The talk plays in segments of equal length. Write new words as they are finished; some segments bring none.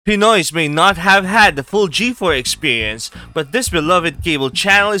Pinoys may not have had the full G4 experience, but this beloved cable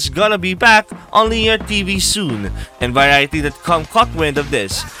channel is gonna be back on linear TV soon, and Variety.com caught wind of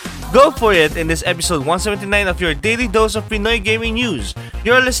this. Go for it in this episode 179 of your daily dose of Pinoy gaming news.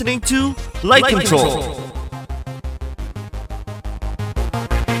 You're listening to Light Control.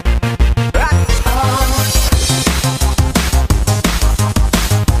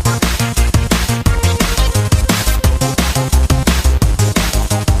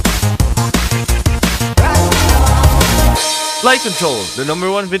 Light Control, the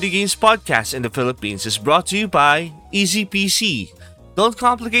number one video games podcast in the Philippines, is brought to you by Easy PC. Don't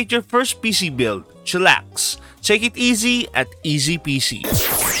complicate your first PC build. Chillax. Take it easy at Easy PC.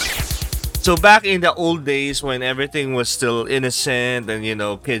 So back in the old days when everything was still innocent and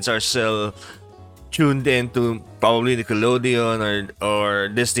kids are still tuned into probably Nickelodeon or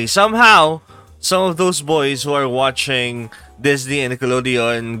Disney, somehow some of those boys who are watching Disney and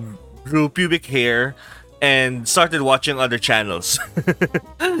Nickelodeon grew pubic hair and started watching other channels.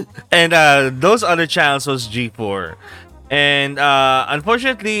 And those other channels was G4. And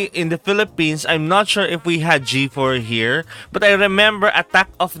unfortunately, in the Philippines, I'm not sure if we had G4 here, but I remember Attack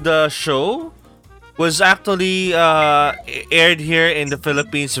of the Show was actually aired here in the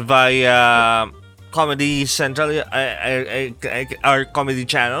Philippines via Comedy Central, our comedy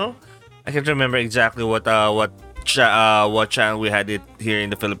channel. I can't remember exactly what channel we had it here in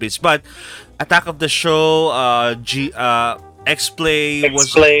the Philippines, but Attack of the Show, X-Play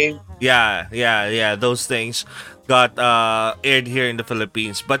was, yeah, those things got aired here in the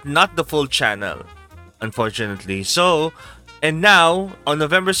Philippines, but not the full channel, unfortunately. So, and now on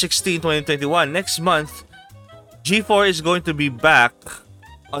November 16, 2021, next month, G4 is going to be back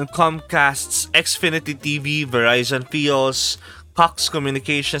on Comcast's Xfinity TV, Verizon Fios, Cox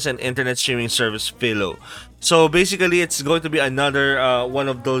Communications, and internet streaming service Philo. So basically, it's going to be another one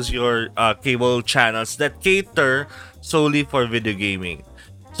of those your cable channels that cater solely for video gaming.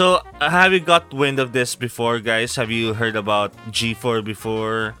 So have you got wind of this before, guys? Have you heard about G4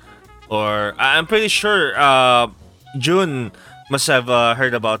 before? Or I'm pretty sure June must have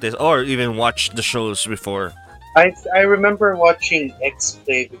heard about this or even watched the shows before. I remember watching X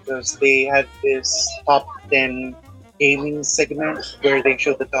Play because they had this top 10 gaming segment where they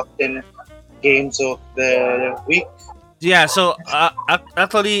showed the top 10 games of the week. Yeah, so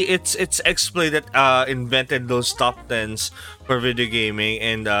actually, it's X-Play that invented those top tens for video gaming,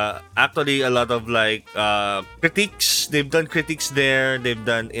 and actually a lot of like critiques. They've done critiques there. They've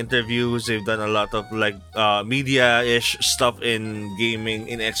done interviews. They've done a lot of like media-ish stuff in gaming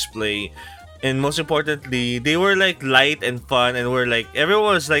in X-Play, and most importantly, they were like light and fun, and were like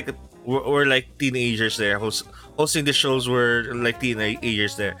everyone was like were like teenagers there. Hosting the shows were like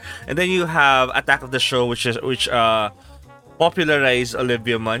teenagers there, and then you have Attack of the Show, which popularized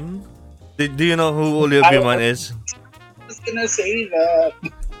Olivia Munn. Do you know who I Olivia Munn is? was gonna say that.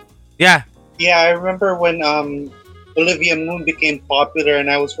 Yeah, Yeah, I remember when Olivia Moon became popular, and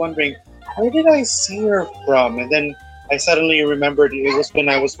I was wondering where did I see her from, and then I suddenly remembered it was when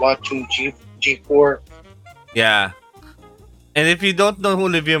I was watching G4. yeah. And if you don't know who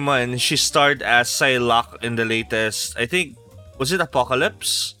Olivia Munn, she starred as Psylocke in the latest, I think, was it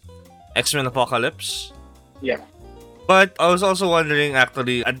Apocalypse? X-Men Apocalypse? Yeah. But I was also wondering,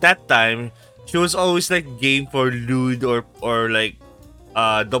 actually, at that time, she was always like game for lewd or like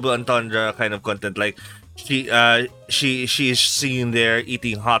double entendre kind of content. Like she is seen there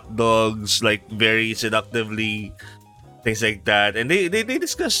eating hot dogs like very seductively, things like that. And they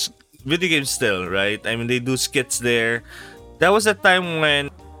discuss video games still, right? I mean, they do skits there. That was the time when,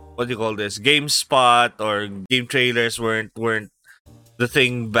 what do you call this, GameSpot or game trailers weren't the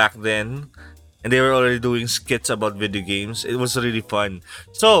thing back then, and they were already doing skits about video games. It was really fun.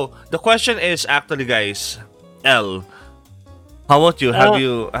 So the question is actually, guys, L, how about you? Have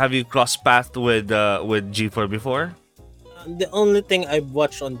Uh, you crossed path with G4 before? the only thing I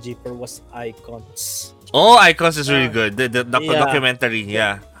watched on Jeeper was Icons. Oh, Icons is really Uh, good. The yeah, documentary,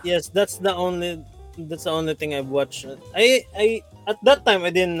 yeah. yes, that's the only thing I've watched. I at that time I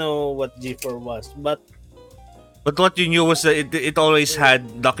didn't know what G4 was, but But what you knew was that it always had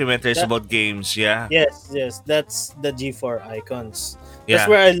documentaries that about games, yeah, yes, that's the G4 Icons. That's yeah,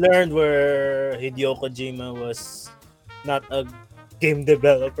 where I learned where Hideo Kojima was not a game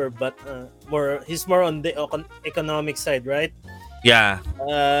developer, but he's more on the economic side, right? yeah.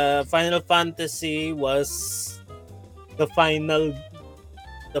 Final Fantasy was the final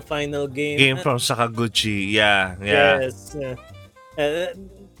game. Game from Sakaguchi, yeah, yeah. Yes. Uh,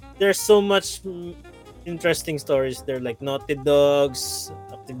 there's so much interesting stories there, like Naughty Dogs,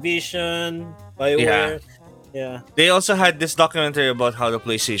 Activision, Yeah. BioWare. Yeah. They also had this documentary about how the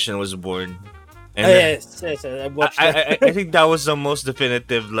PlayStation was born, Oh, and yes, yes, I watched that. I think that was the most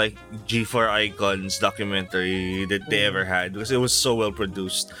definitive like G4 Icons documentary that they ever had because it was so well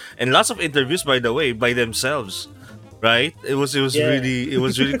produced and lots of interviews by the way by themselves, right? Yeah. It was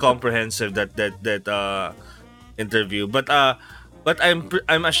really comprehensive that interview. But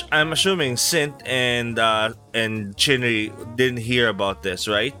I'm assuming Sint and Chinry didn't hear about this,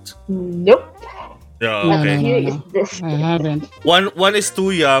 right? Nope. Oh, What No, no, okay. no, year is no. this? I haven't. One is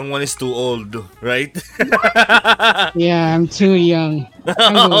too young, one is too old, right? Yeah, I'm too young.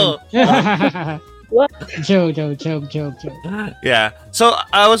 I'm going. What? Joke. Yeah. So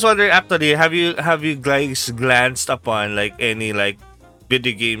I was wondering, actually, have you guys glanced upon like any like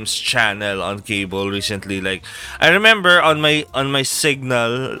video games channel on cable recently? Like, I remember on my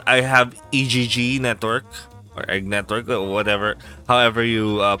signal, I have EGG network or Egg network or whatever, however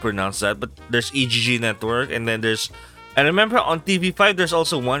you pronounce that. But there's EGG network, and then there's. I remember on TV5 there's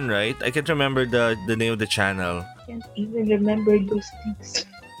also one, right? I can't remember the name of the channel. Can't even remember those things.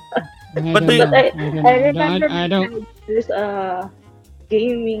 I But don't they, But I, know. I remember I don't. there's a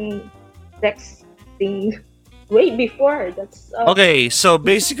gaming texting way before. That's Okay, so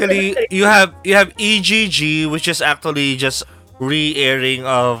basically you have EGG, which is actually just re-airing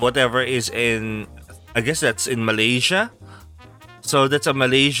of whatever is in, I guess that's in Malaysia. So that's a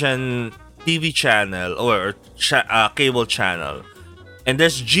Malaysian TV channel or cable channel. And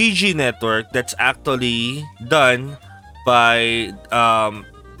there's GG Network that's actually done by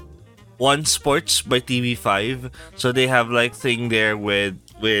One Sports by TV5. So they have like thing there with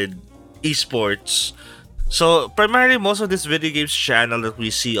esports. So primarily most of this video games channel that we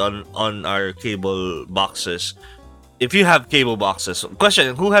see on our cable boxes. If you have cable boxes,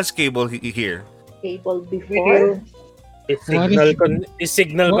 question: who has cable here? cable We before. do. Is What Signal is- is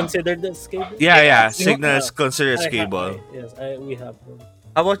Signal what? considered as cable? Yeah. You know- Signal is considered as cable. Yes, we have one.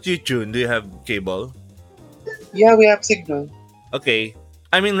 How about you, June? Do you have cable? Yeah, we have Signal. Okay.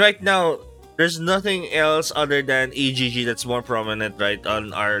 I mean, right now, there's nothing else other than EGG that's more prominent, right,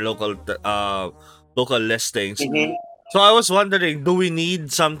 on our local listings. Mm-hmm. So I was wondering, do we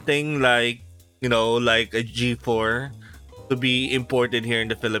need something like, like a G4 to be imported here in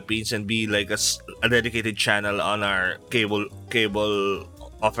the Philippines and be like a dedicated channel on our cable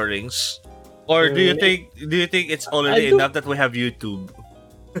offerings? Or do you think it's already I don't- enough that we have YouTube?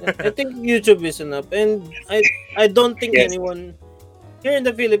 I think YouTube is enough, and I don't think Yes. anyone here in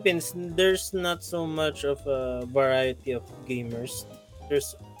the Philippines. There's not so much of a variety of gamers.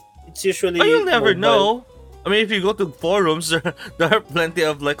 It's usually. But you'll never mobile. know. I mean, if you go to forums, there are plenty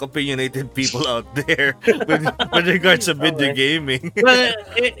of like opinionated people out there with regards to video Okay. gaming. But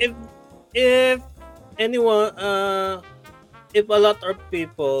if anyone if a lot of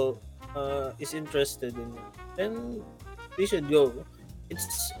people is interested in it, then we should go.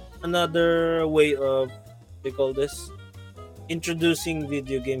 It's another way of they call this introducing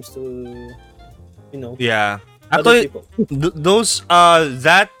video games to Yeah, other actually, people. those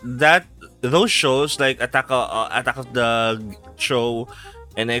those shows like Attack of the Show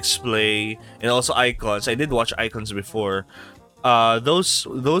and X-Play and also Icons. I did watch Icons before. Those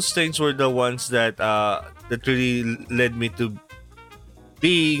things were the ones that really led me to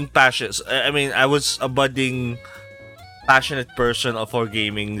being passionate. I mean, I was a budding passionate person for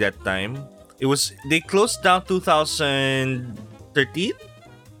gaming that time. It was they closed down 2013.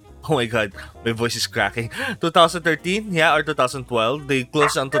 Oh my god, my voice is cracking. 2013, yeah, or 2012. They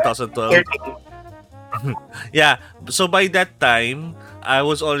closed down 2012. 13. Yeah, so by that time, I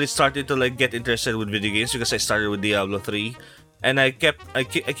was already starting to like get interested with video games because I started with Diablo 3, and I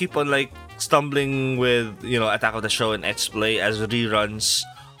keep on like stumbling with Attack of the Show and X Play as reruns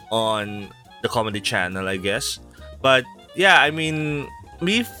on the comedy channel, I guess. But yeah, I mean,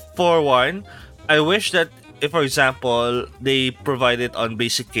 me for one, I wish that if, for example, they provide it on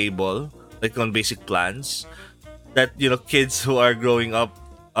basic cable, like on basic plans, that kids who are growing up,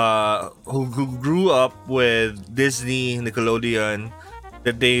 who grew up with Disney, Nickelodeon,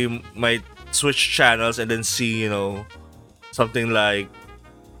 that they might switch channels and then see something like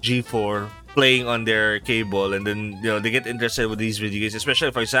G4 playing on their cable, and then they get interested with these video games, especially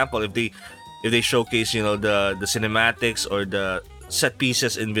for example if they showcase the cinematics or the set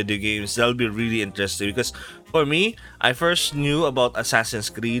pieces in video games. That'll be really interesting because for me, I first knew about Assassin's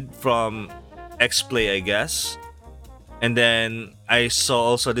Creed from X-Play, I guess. And then I saw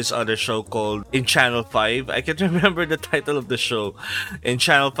also this other show called in Channel 5. I can't remember the title of the show. In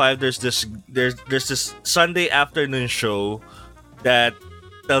Channel 5 there's this Sunday afternoon show that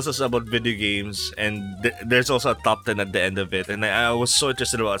tells us about video games, and there's also a top 10 at the end of it. And I was so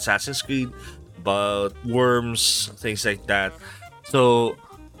interested about Assassin's Creed, about worms, things like that. So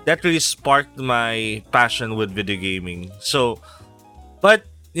that really sparked my passion with video gaming. So, but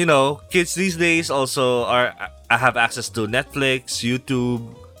kids these days also are I have access to Netflix, YouTube.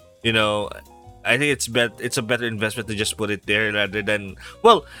 You know, I think it's a better investment to just put it there rather than,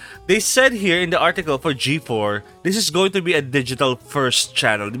 well, they said here in the article for G4, this is going to be a digital first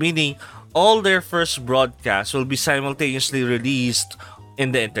channel, meaning all their first broadcasts will be simultaneously released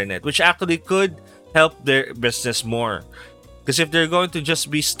in the internet, which actually could help their business more. Because if they're going to just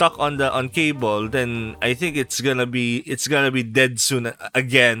be stuck on cable, then I think it's gonna be dead soon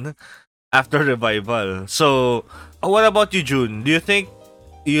again after revival. So, what about you, June? Do you think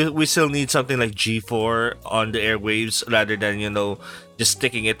we still need something like G4 on the airwaves rather than just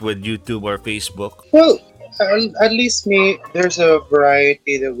sticking it with YouTube or Facebook? Well, at least there's a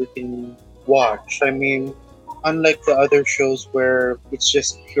variety that we can watch. I mean, unlike the other shows where it's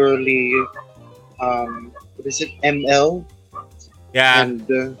just purely, what is it, ML Yeah, and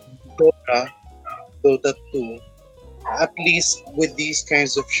Dota, Dota 2. At least with these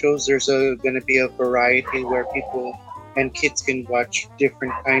kinds of shows, there's gonna be a variety where people and kids can watch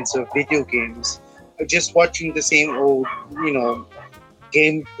different kinds of video games. Just watching the same old,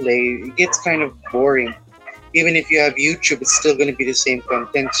 gameplay, it gets kind of boring. Even if you have YouTube, it's still gonna be the same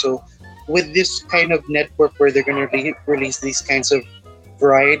content. So, with this kind of network where they're gonna release these kinds of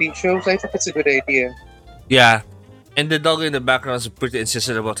variety shows, I think it's a good idea. yeah. And the dog in the background is pretty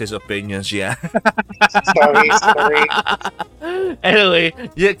insistent about his opinions. Yeah. Sorry. Anyway,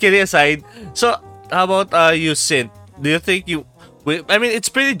 yeah, kidding aside. So, how about you, Sint? Do you think I mean, it's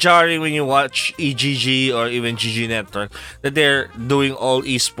pretty jarring when you watch EGG or even GG Network that they're doing all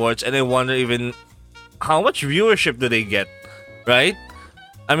esports, and I wonder even how much viewership do they get, right?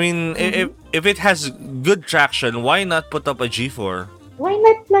 I mean, if it has good traction, why not put up a G4? Why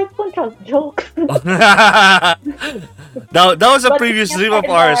not like control joke? that was a But previous it's dream of not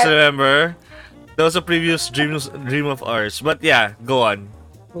ours, that. remember? That was a previous dream of ours. But yeah, go on.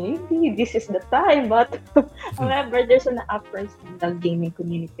 Maybe this is the time, but however, there's an uprising in the gaming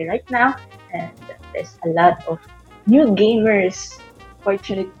community right now, and there's a lot of new gamers.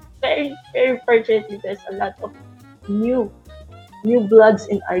 Fortunately, very very fortunately, there's a lot of new bloods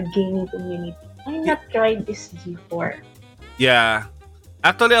in our gaming community. Why not try this G4? Yeah.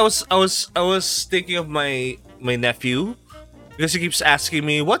 Actually, I was thinking of my nephew because he keeps asking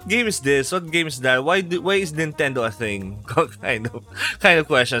me, "What game is this? What game is that? Why is Nintendo a thing?" kind of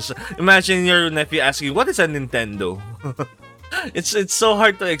questions. Imagine your nephew asking, "What is a Nintendo?" it's so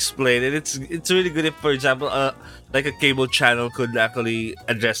hard to explain, and it's really good if, for example, like a cable channel could actually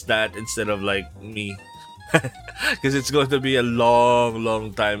address that instead of like me, because it's going to be a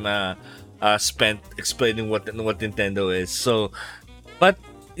long time spent explaining what Nintendo is. So, but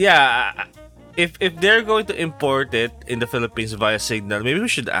yeah, if they're going to import it in the Philippines via Signal, maybe we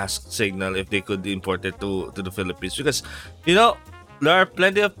should ask Signal if they could import it to the Philippines, because there are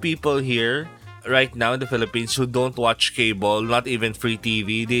plenty of people here right now in the Philippines who don't watch cable, not even free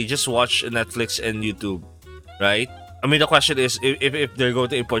TV. They just watch Netflix and YouTube, right? I mean, the question is if they're going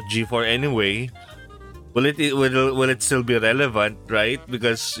to import G4 anyway, will it still be relevant, right?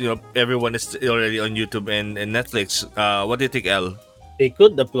 Because everyone is already on YouTube and Netflix. What do you think, L? They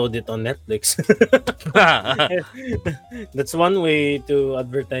could upload it on Netflix. That's one way to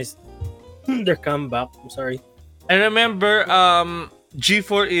advertise their comeback. I'm sorry. I remember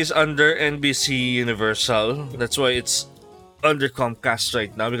G4 is under NBC Universal. That's why it's under Comcast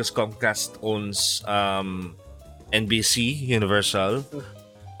right now, because Comcast owns NBC Universal.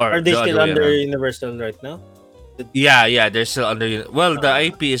 Or Are they the still other way under around. Universal right now? Yeah, they're still under. Well, the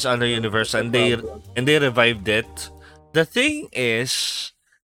IP is under Universal, and they revived it. The thing is,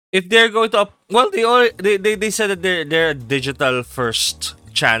 if they're going to well, they said that they're a digital first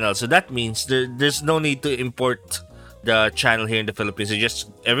channel, so that means there's no need to import the channel here in the Philippines.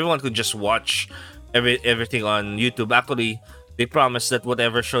 Everyone could just watch everything on YouTube. Actually, they promise that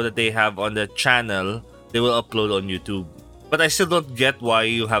whatever show that they have on the channel, they will upload on YouTube. But I still don't get why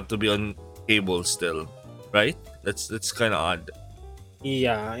you have to be on cable still, right? That's kind of odd.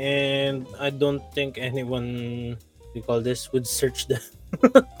 Yeah, and I don't think anyone, we call this, would search the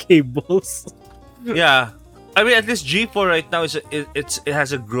cables. Yeah, I mean, at least G4 right now it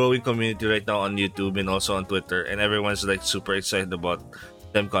has a growing community right now on YouTube and also on Twitter, and everyone's like super excited about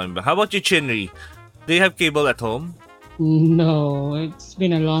them coming back. How about you, Chinri? Do you have cable at home? No, it's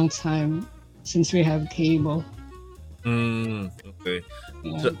been a long time since we have cable. Okay.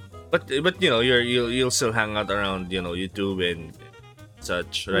 Yeah. So, but you'll still hang out around YouTube and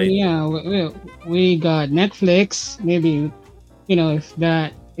such, right? Yeah, we got Netflix. Maybe if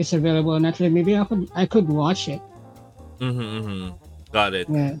that it's available on Netflix. Maybe I could watch it. Got it.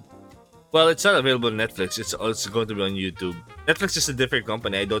 Yeah. Well, it's not available on Netflix. It's going to be on YouTube. Netflix is a different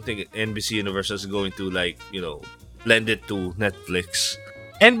company. I don't think NBC Universal is going to lend it to Netflix.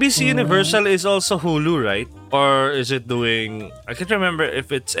 NBC Universal is also Hulu, right? Or is it doing? I can't remember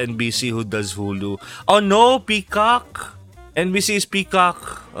if it's NBC who does Hulu. Oh no, Peacock. NBC is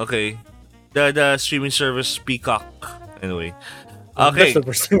Peacock. Okay, the streaming service Peacock. Anyway, okay. That's the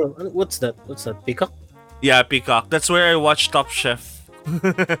first time. What's that? Peacock? Yeah, Peacock. That's where I watch Top Chef.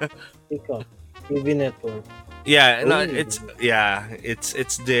 Peacock. TV network. Yeah, no, Oh. it's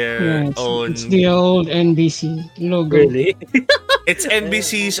their Yeah, own. it's the old NBC logo. Really? It's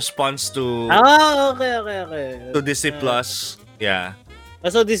NBC's response to Okay. Disney Plus. Yeah,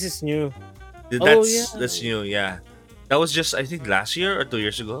 So this is new. that's new. Yeah, that was just I think last year or 2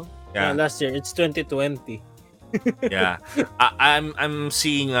 years ago. Yeah, Last year. It's 2020. yeah. I'm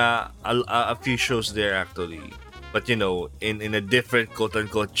seeing a few shows there actually, but in a different quote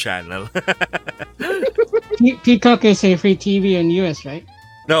unquote channel. Peacock is a free TV in US, right?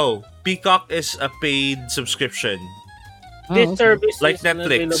 No, Peacock is a paid subscription. This okay. service Like is not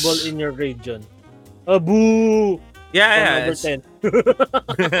Netflix. available in your region. Boo! Yeah, Number it's- 10.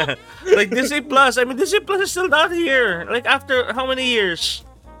 like Disney Plus. I mean, Disney Plus is still not here. Like after how many years?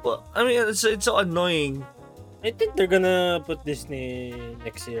 Well, I mean, it's so annoying. I think they're gonna put Disney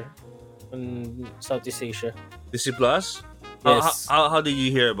next year on Southeast Asia. Disney Plus. Yes. How did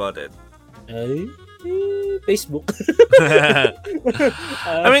you hear about it? Facebook.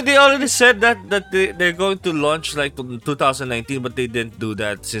 I mean, they already said that they're going to launch like in 2019, but they didn't do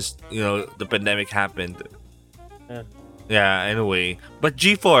that since the pandemic happened. Yeah. Yeah. Anyway, but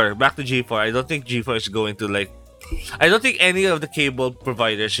G4, back to G4. I don't think G4 is going to I don't think any of the cable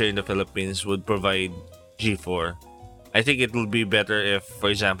providers here in the Philippines would provide G4. I think it will be better if, for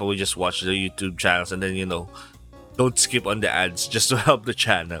example, we just watch the YouTube channels and then don't skip on the ads just to help the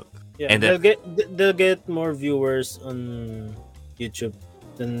channel. Yeah, And they'll get more viewers on YouTube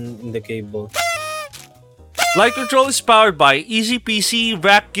than in the cable. Light Control is powered by Easy PC,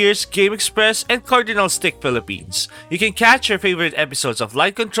 Rap Gears, Game Express, and Cardinal Stick Philippines. You can catch your favorite episodes of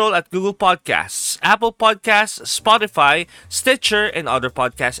Light Control at Google Podcasts, Apple Podcasts, Spotify, Stitcher, and other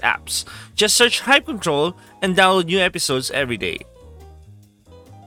podcast apps. Just search Hype Control and download new episodes every day.